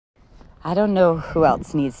I don't know who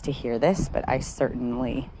else needs to hear this, but I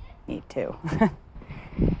certainly need to.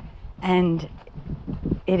 And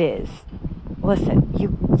it is, listen,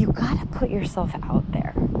 you gotta put yourself out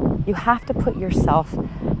there. You have to put yourself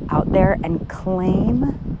out there and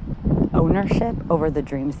claim ownership over the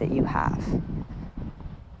dreams that you have.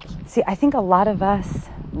 See, I think a lot of us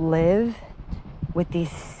live with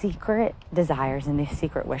these secret desires and these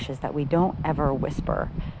secret wishes that we don't ever whisper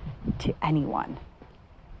to anyone.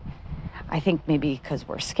 I think maybe because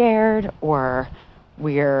we're scared or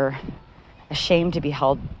we're ashamed to be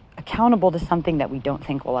held accountable to something that we don't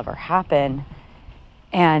think will ever happen.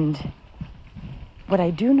 And what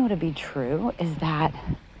I do know to be true is that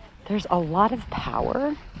there's a lot of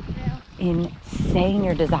power in saying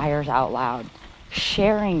your desires out loud,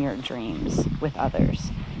 sharing your dreams with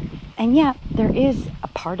others. And yet there is a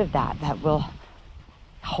part of that that will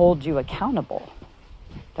hold you accountable.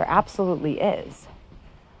 There absolutely is.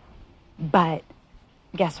 But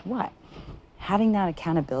guess what? Having that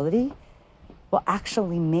accountability will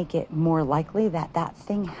actually make it more likely that that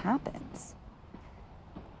thing happens.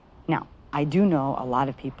 Now, I do know a lot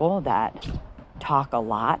of people that talk a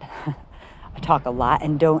lot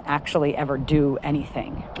and don't actually ever do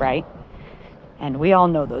anything, right? And we all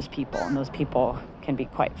know those people, and those people can be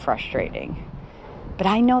quite frustrating. But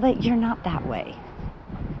I know that you're not that way.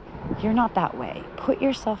 You're not that way. Put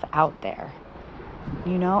yourself out there.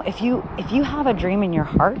 You know, if you have a dream in your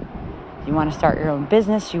heart, you want to start your own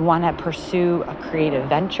business, you want to pursue a creative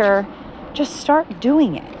venture, just start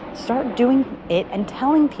doing it. Start doing it and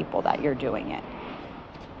telling people that you're doing it.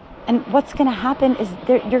 And what's going to happen is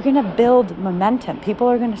you're going to build momentum. People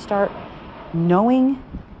are going to start knowing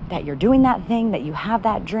that you're doing that thing, that you have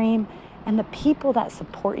that dream, and the people that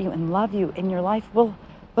support you and love you in your life will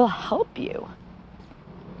help you.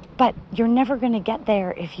 But you're never going to get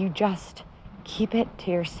there if you just keep it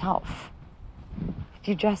to yourself. If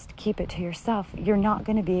you just keep it to yourself, you're not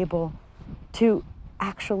going to be able to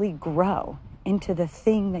actually grow into the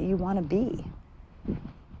thing that you want to be.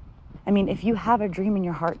 I mean, if you have a dream in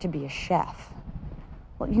your heart to be a chef,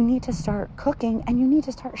 well, you need to start cooking and you need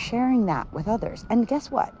to start sharing that with others. And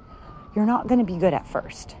guess what? You're not going to be good at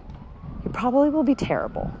first. You probably will be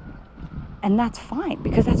terrible. And that's fine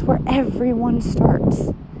because that's where everyone starts.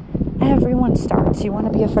 Everyone starts. You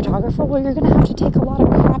want to be a photographer? Well, you're going to have to take a lot of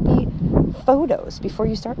crappy photos before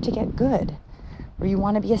you start to get good. Or you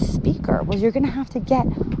want to be a speaker? Well, you're going to have to get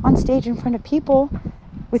on stage in front of people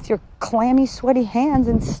with your clammy, sweaty hands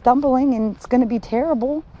and stumbling, and it's going to be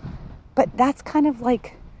terrible. But that's kind of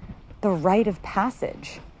like the rite of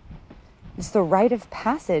passage. It's the rite of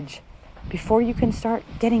passage before you can start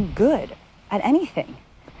getting good at anything.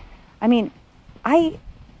 I mean, I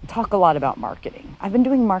talk a lot about marketing. I've been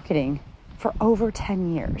doing marketing for over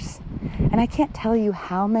 10 years. And I can't tell you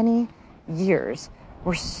how many years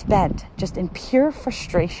were spent just in pure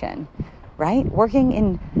frustration, right? Working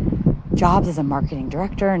in jobs as a marketing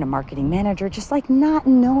director and a marketing manager, just like not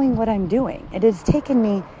knowing what I'm doing. It has taken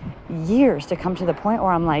me years to come to the point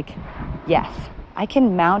where I'm like, yes, I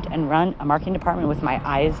can mount and run a marketing department with my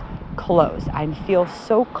eyes closed. I feel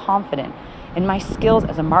so confident in my skills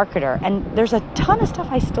as a marketer. And there's a ton of stuff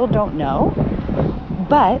I still don't know,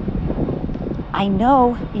 but I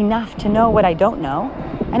know enough to know what I don't know,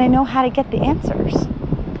 and I know how to get the answers.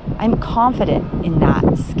 I'm confident in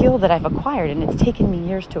that skill that I've acquired, and it's taken me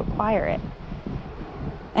years to acquire it.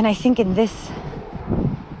 And I think in this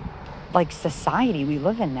like society we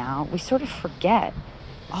live in now, we sort of forget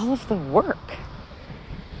all of the work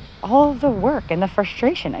and the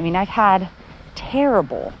frustration. I mean, I've had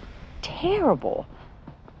terrible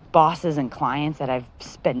bosses and clients that I've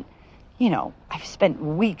spent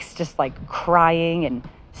weeks just like crying and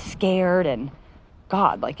scared. And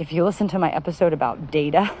God, like if you listen to my episode about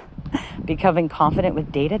data, becoming confident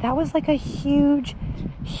with data, that was like a huge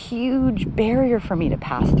barrier for me to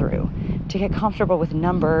pass through, to get comfortable with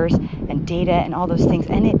numbers and data and all those things.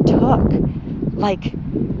 And it took like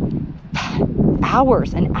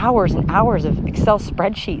hours and hours and hours of Excel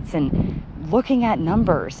spreadsheets and looking at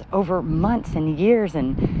numbers over months and years,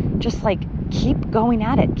 and just like keep going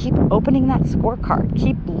at it, keep opening that scorecard,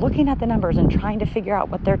 keep looking at the numbers and trying to figure out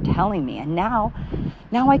what they're telling me. And now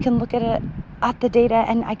I can look at the data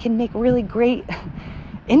and I can make really great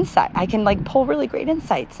insight. I can like pull really great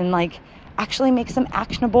insights and like actually make some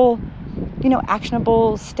actionable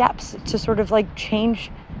steps to sort of like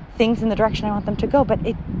change things in the direction I want them to go. But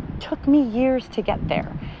it took me years to get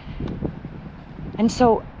there. And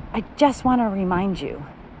so I just want to remind you,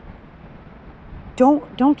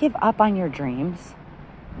 don't give up on your dreams.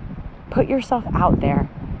 Put yourself out there.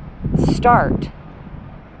 Start.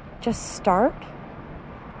 Just start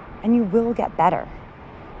And you will get better.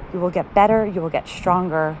 You will get better, you will get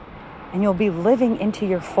stronger, and you'll be living into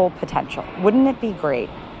your full potential. Wouldn't it be great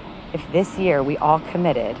if this year we all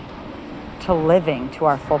committed to living to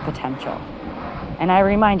our full potential? And I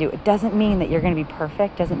remind you, it doesn't mean that you're going to be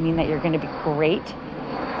perfect, doesn't mean that you're going to be great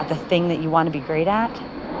at the thing that you want to be great at,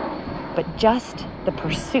 but just the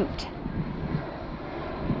pursuit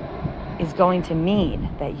is going to mean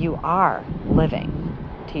that you are living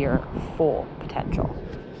to your full potential.